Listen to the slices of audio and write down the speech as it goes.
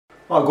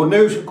Oh, good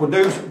news, good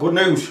news, good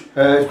news.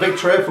 It's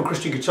Victor from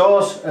Christian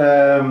Guitars.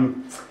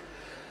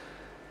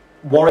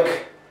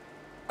 Warwick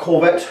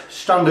Corvette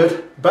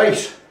Standard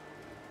bass.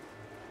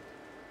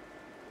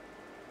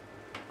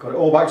 Got it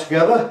all back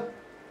together.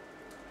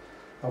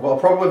 I've got a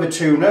problem with the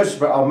tuners,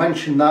 but I'll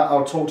mention that.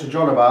 I'll talk to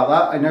John about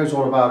that. He knows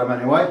all about them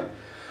anyway.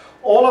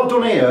 All I've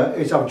done here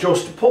is I've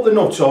just put the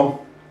nut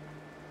on.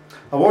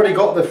 I've already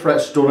got the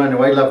frets done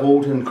anyway,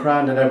 levelled and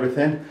crowned and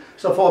everything.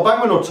 So I thought I'd bang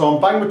my nut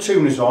on, bang my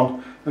tuners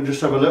on, and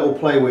just have a little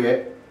play with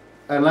it.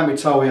 And let me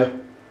tell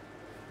you,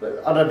 I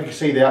don't know if you can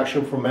see the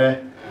action from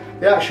there.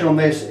 The action on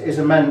this is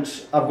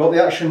immense. I've got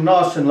the action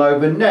nice and low.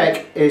 The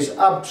neck is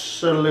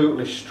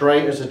absolutely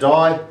straight as a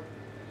die.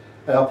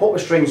 I put the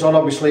strings on.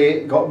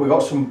 Obviously, we got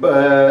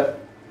a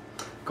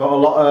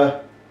lot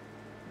of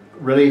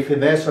relief in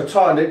there. So I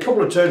tightened it. A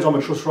couple of turns on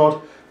the truss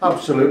rod.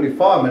 Absolutely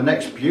fine. My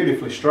neck's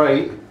beautifully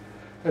straight.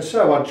 And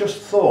so I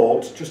just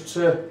thought, just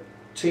to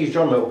tease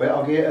John a little bit,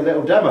 I'll give it a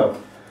little demo.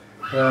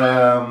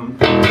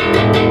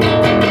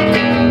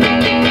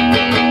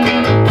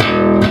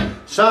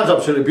 Sounds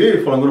absolutely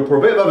beautiful. I'm going to put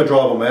a bit of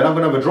overdrive on there, and I'm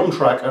going to have a drum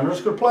track, and I'm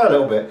just going to play a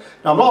little bit.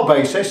 Now I'm not a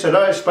bassist, so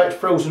don't expect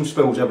frills and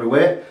spills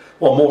everywhere.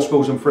 Well, more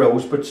spills than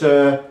frills, but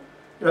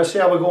let's see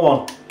how we go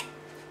on.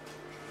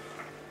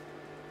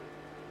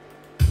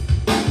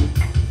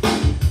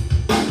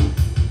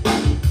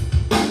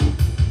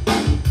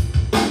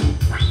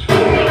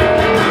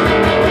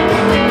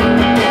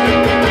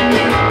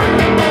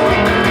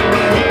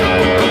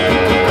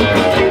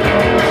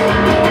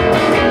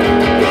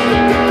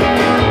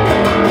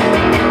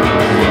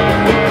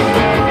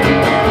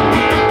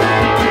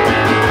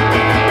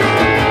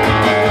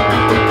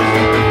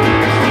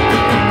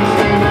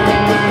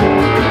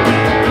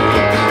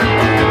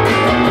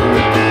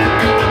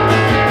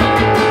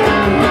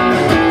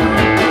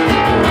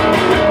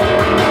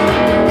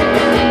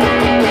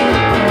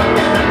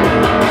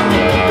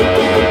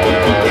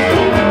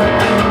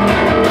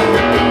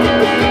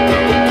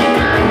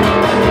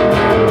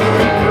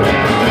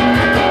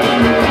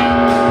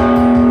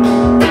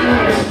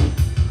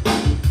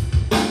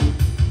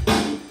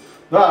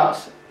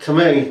 That, to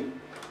me,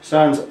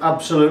 sounds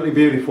absolutely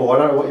beautiful. I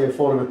don't know what you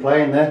thought of me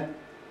playing there.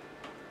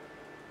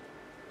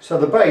 So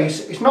the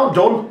bass, it's not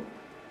done.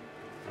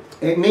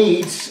 It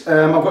needs,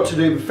 I've got to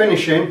do the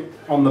finishing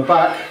on the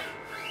back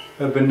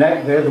of the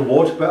neck there, the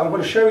wood, but I'm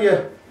going to show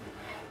you.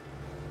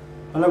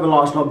 I know the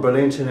light's not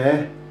brilliant in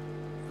here.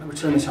 Let me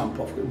turn this amp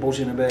off, get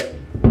buzzing a bit.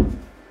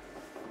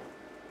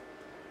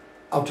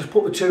 I've just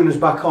put the tuners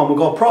back on. We've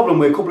got a problem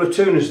with a couple of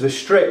tuners, they're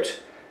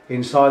stripped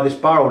inside this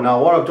barrel.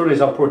 Now what I've done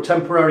is I've put a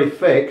temporary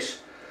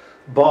fix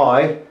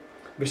by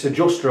this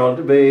adjuster on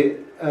to be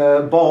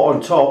bought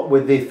on top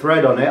with the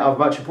thread on it. I've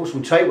actually put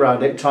some tape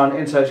around it, tying it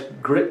in so it's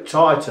grip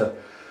tighter,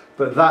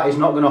 but that is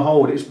not going to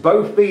hold. It's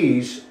both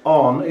these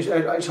on, it's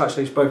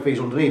both these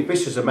underneath.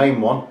 This is the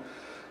main one,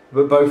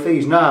 but both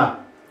these.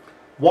 Now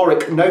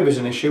Warwick know there's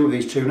an issue with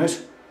these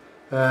tuners,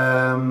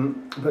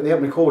 but they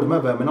haven't recorded them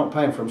ever, we're not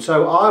paying for them.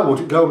 So I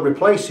would go and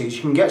replace these.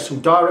 You can get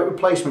some direct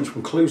replacements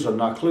from Cluson.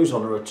 Now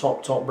Cluson are a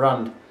top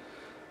brand,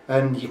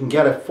 and you can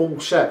get a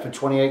full set for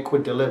 28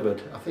 quid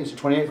delivered. I think it's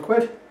 28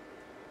 quid?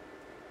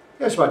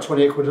 Yeah, it's about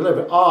 28 quid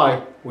delivered.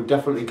 I would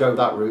definitely go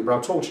that route, but I'll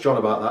talk to John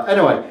about that.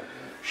 Anyway,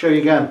 show you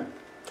again.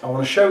 I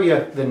want to show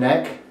you the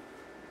neck.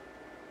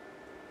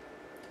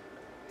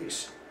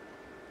 It's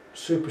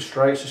super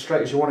straight, it's as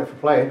straight as you want it for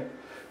playing.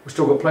 We've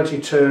still got plenty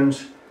of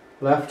turns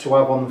left to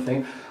have on the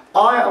thing.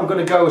 I am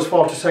going to go as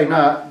far to say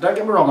now, don't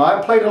get me wrong, I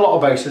have played a lot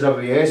of basses over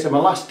the years, and my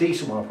last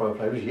decent one I probably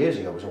played was years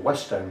ago. It was a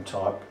Westone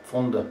type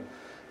Thunder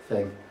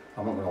thing.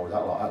 I'm not going to hold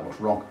that like that,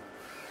 looks wrong.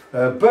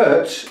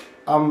 But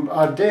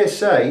I dare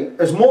say,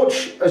 as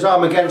much as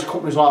I'm against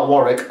companies like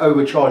Warwick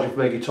overcharging for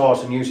their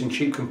guitars and using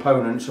cheap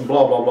components and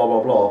blah blah blah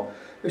blah blah,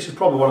 this is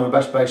probably one of the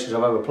best basses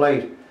I've ever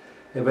played.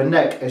 The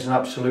neck is an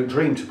absolute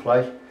dream to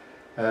play.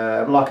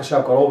 Like I said,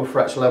 I've got all the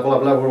frets level.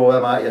 I've leveled all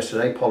them out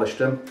yesterday, polished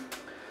them.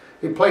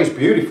 It plays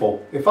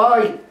beautiful. If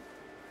I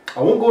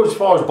won't go as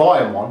far as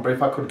buying one, but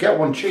if I could get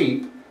one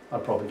cheap,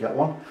 I'd probably get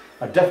one.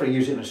 I'd definitely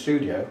use it in the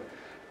studio.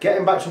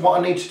 Getting back to what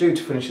I need to do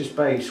to finish this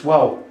bass,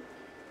 well,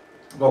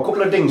 I've got a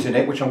couple of dings in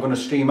it which I'm going to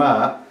steam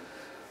out.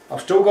 I've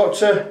still got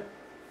to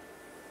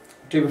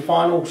do the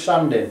final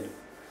sanding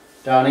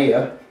down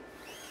here.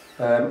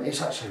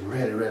 It's actually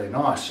really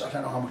nice. I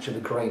don't know how much of the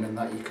grain and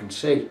that you can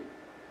see.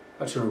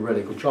 That's a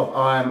really good job.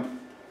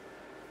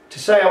 To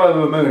say I'm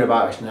over the moon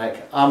about this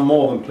neck, I'm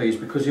more than pleased,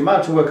 because the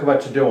amount of work I've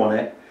had to do on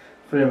it,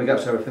 filling the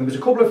gaps and everything. There's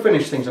a couple of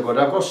finished things I've got to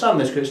do. I've got to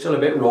sand this because it's still a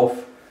bit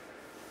rough.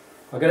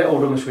 I'll get it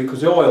all done this week because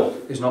the oil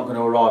is not going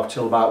to arrive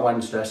till about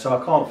Wednesday, so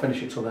I can't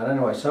finish it till then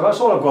anyway. So that's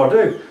all I've got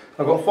to do.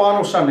 I've got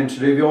final sanding to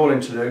do, the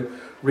oiling to do.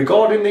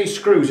 Regarding these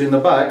screws in the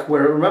back,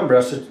 where remember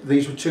I said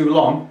these were too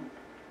long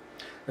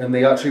and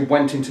they actually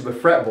went into the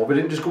fretboard. They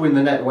didn't just go in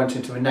the neck, they went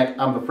into the neck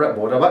and the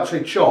fretboard. I've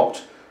actually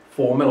chopped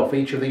 4mm off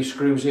each of these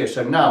screws here,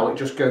 so now it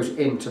just goes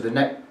into the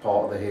neck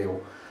part of the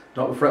heel,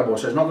 not the fretboard,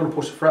 so it's not going to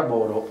push the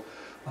fretboard up.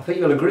 I think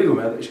you'll agree with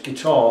me that this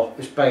guitar,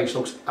 this bass,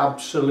 looks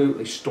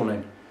absolutely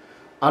stunning.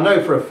 I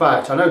know for a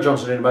fact, I know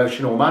John's an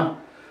emotional man.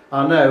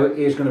 I know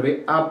he's going to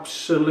be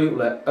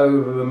absolutely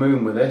over the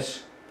moon with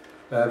this.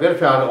 The only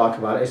thing I don't like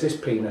about it is this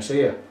penis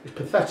here. It's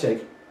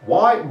pathetic.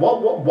 Why?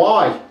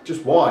 Why?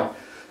 Just why?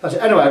 That's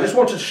it. Anyway, I just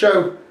wanted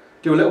to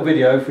do a little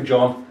video for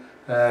John.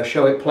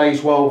 Show it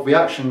plays well. The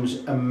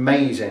action's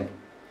amazing.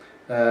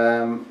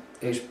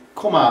 It's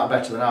come out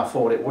better than I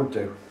thought it would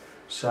do.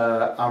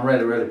 So I'm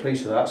really, really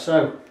pleased with that.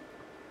 So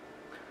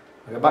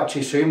I'll get back to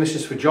you soon. This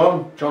is for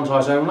John. John's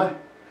eyes only.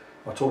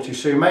 I'll talk to you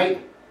soon, mate.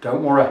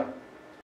 Don't worry.